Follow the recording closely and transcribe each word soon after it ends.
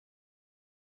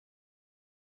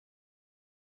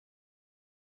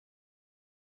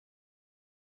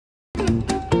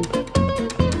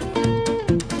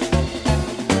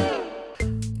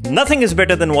Nothing is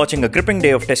better than watching a gripping day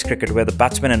of Test cricket where the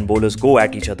batsmen and bowlers go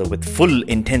at each other with full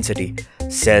intensity,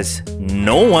 says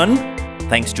no one,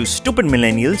 thanks to stupid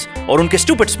millennials और उनके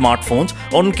stupid smartphones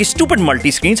और उनकी stupid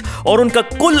multi-screens और उनका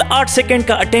कुल 8 second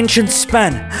का attention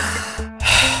span.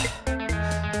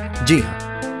 जी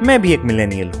हाँ, मैं भी एक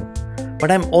millennial हूँ,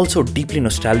 but I'm also deeply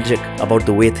nostalgic about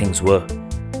the way things were.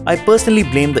 I personally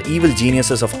blame the evil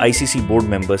geniuses of ICC board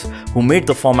members who made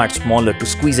the format smaller to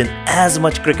squeeze in as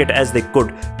much cricket as they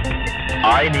could.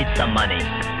 I need some money.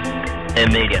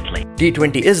 Immediately.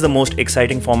 T20 is the most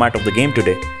exciting format of the game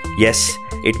today. Yes,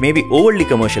 it may be overly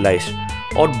commercialized.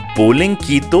 और bowling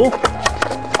की तो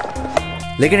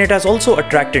लेकिन it has also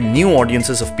attracted new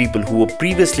audiences of people who were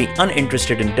previously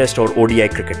uninterested in Test or ODI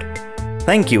cricket.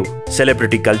 Thank you,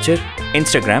 celebrity culture,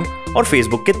 Instagram और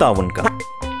Facebook के ताउन का.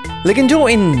 लेकिन जो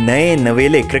इन नए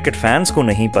नवेले क्रिकेट फैंस को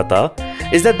नहीं पता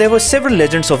is that there were several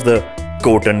legends of the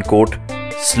quote-unquote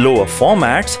slower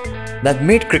formats that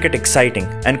made cricket exciting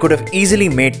and could have easily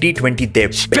made T20 their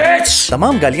bitch.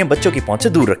 तमाम गालियां बच्चों की पहुंच से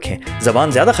दूर रखें.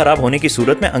 ज़बान ज़्यादा खराब होने की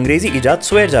सूरत में अंग्रेजी इजाद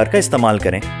स्वेर जार का इस्तेमाल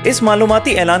करें. इस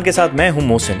मालूमाती ऐलान के साथ मैं हूं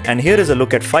Mohsin and here is a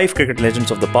look at 5 cricket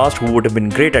legends of the past who would have been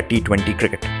great at T20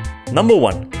 cricket. Number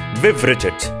 1. Viv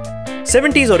Richards.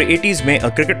 70s और 80s में a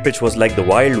cricket pitch was like the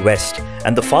Wild West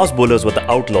and the fast bowlers were the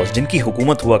outlaws जिनकी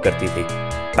हुकूमत हुआ करती थी.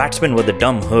 Batsmen were the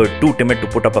dumb herd too timid to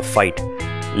put up a fight.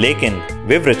 लेकिन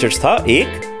Viv Richards था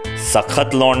एक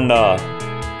सख्त लौंडा,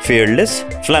 fearless,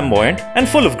 flamboyant and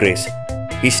full of grace.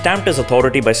 He stamped his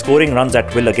authority by scoring runs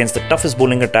at will against the toughest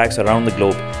bowling attacks around the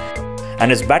globe.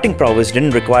 And his batting prowess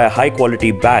didn't require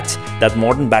high-quality bats that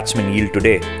modern batsmen yield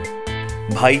today.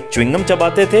 भाई chewing gum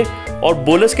चबाते थे और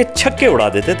bowlers के छक्के उड़ा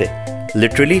देते थे.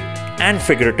 Literally and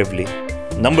figuratively.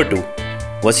 Number 2.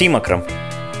 Wasim Akram.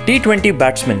 T20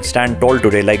 batsmen stand tall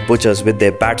today like butchers with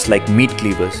their bats like meat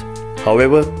cleavers.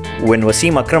 However, when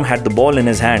Wasim Akram had the ball in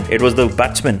his hand, it was the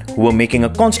batsmen who were making a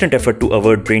constant effort to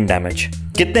avert brain damage.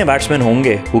 कितने batsmen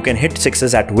होंगे who can hit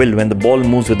sixes at will when the ball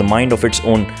moves with a mind of its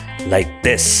own like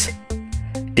this?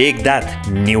 Take that,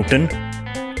 Newton,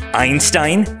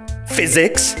 Einstein,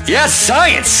 physics. Yes,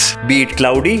 science! Be it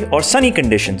cloudy or sunny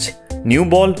conditions. New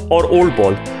ball or old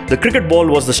ball, the cricket ball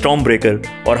was the stormbreaker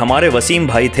और हमारे वसीम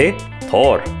भाई थे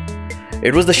Thor.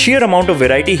 It was the sheer amount of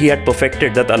variety he had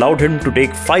perfected that allowed him to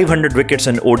take 500 wickets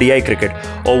in ODI cricket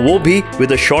और वो भी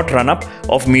with a short run-up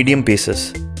of medium paces.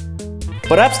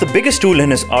 Perhaps the biggest tool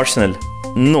in his arsenal,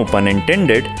 no pun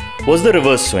intended, was the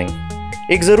reverse swing.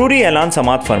 एक ज़रूरी ऐलान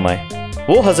समात फरमाए.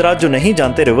 वो हजरात जो नहीं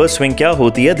जानते reverse swing क्या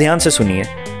होती है ध्यान से सुनिए.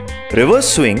 Reverse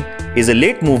swing is a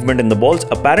late movement in the ball's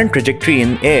apparent trajectory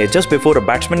in air just before a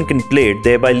batsman can play it,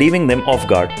 thereby leaving them off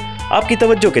guard. आपकी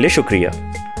तवज्जो के लिए शुक्रिया.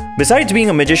 Besides being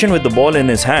a magician with the ball in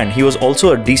his hand, he was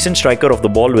also a decent striker of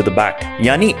the ball with the bat.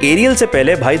 यानी aerial से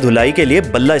पहले भाई धुलाई के लिए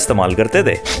बल्ला इस्तेमाल करते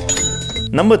थे.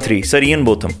 Number 3. Sir Ian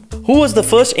Botham. Who was the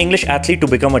first English athlete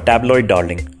to become a tabloid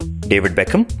darling? David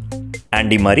Beckham?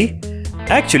 Andy Murray?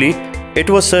 Actually, it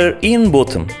was Sir Ian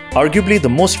Botham, arguably the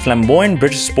most flamboyant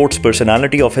British sports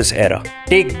personality of his era.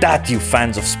 Take that, you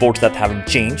fans of sports that haven't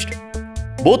changed.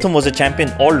 Botham was a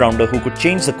champion all-rounder who could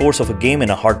change the course of a game in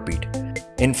a heartbeat.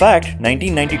 In fact,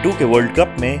 1992 के World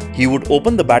Cup में he would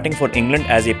open the batting for England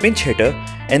as a pinch hitter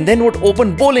and then would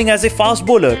open bowling as a fast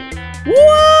bowler.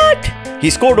 What? He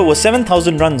scored over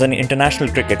 7,000 runs in international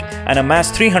cricket and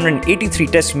amassed 383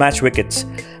 test match wickets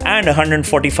and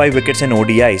 145 wickets in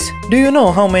ODIs. Do you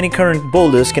know how many current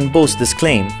bowlers can boast this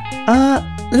claim?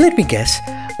 Let me guess.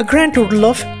 A grand total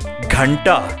of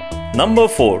Ghanta. Number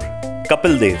 4.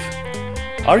 Kapil Dev.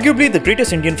 Arguably the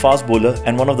greatest Indian fast bowler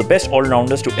and one of the best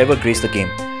all-rounders to ever grace the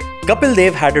game. Kapil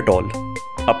Dev had it all.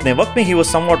 अपने वक्त में he was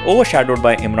somewhat overshadowed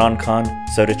by Imran Khan,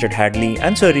 Sir Richard Hadley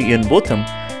and Sir Ian Botham.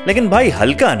 लेकिन भाई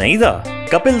हल्का नहीं था.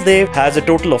 Kapil Dev has a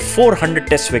total of 400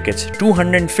 test wickets,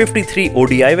 253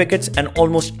 ODI wickets and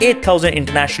almost 8,000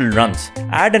 international runs.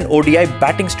 Add an ODI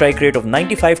batting strike rate of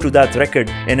 95 to that record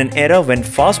in an era when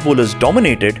fast bowlers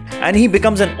dominated and he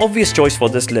becomes an obvious choice for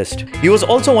this list. He was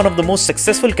also one of the most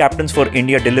successful captains for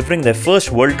India, delivering their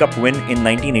first World Cup win in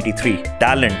 1983.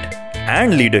 Talent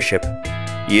and leadership.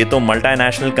 ये तो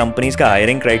multinational companies का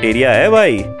hiring criteria है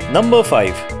भाई. Number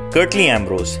 5. Curtly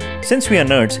Ambrose. Since we are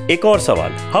nerds, एक और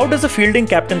सवाल. How does a fielding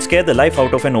captain scare the life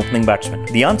out of an opening batsman?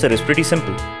 The answer is pretty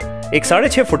simple. एक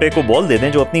 6.5 फुटे को बॉल दे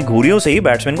दें जो अपनी घुरियों से ही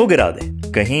बैट्समैन को गिरा दे.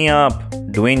 कहीं आप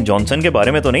ड्वेन जॉनसन के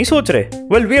बारे में तो नहीं सोच रहे?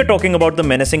 Well, we are talking about the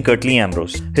menacing Curtly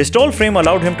Ambrose. His tall frame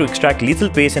allowed him to extract lethal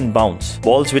pace and bounce.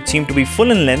 Balls which seemed to be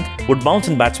full in length would bounce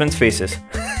in batsmen's faces.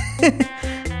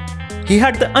 He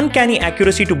had the uncanny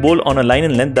accuracy to bowl on a line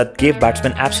and length that gave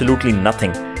batsmen absolutely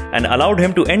nothing and allowed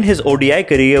him to end his ODI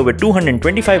career with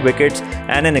 225 wickets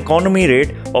and an economy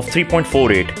rate of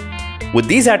 3.48. With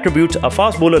these attributes, a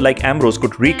fast bowler like Ambrose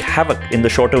could wreak havoc in the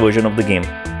shorter version of the game.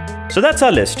 So that's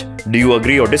our list. Do you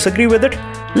agree or disagree with it?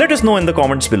 Let us know in the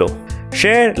comments below.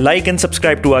 Share, like and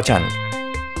subscribe to our channel.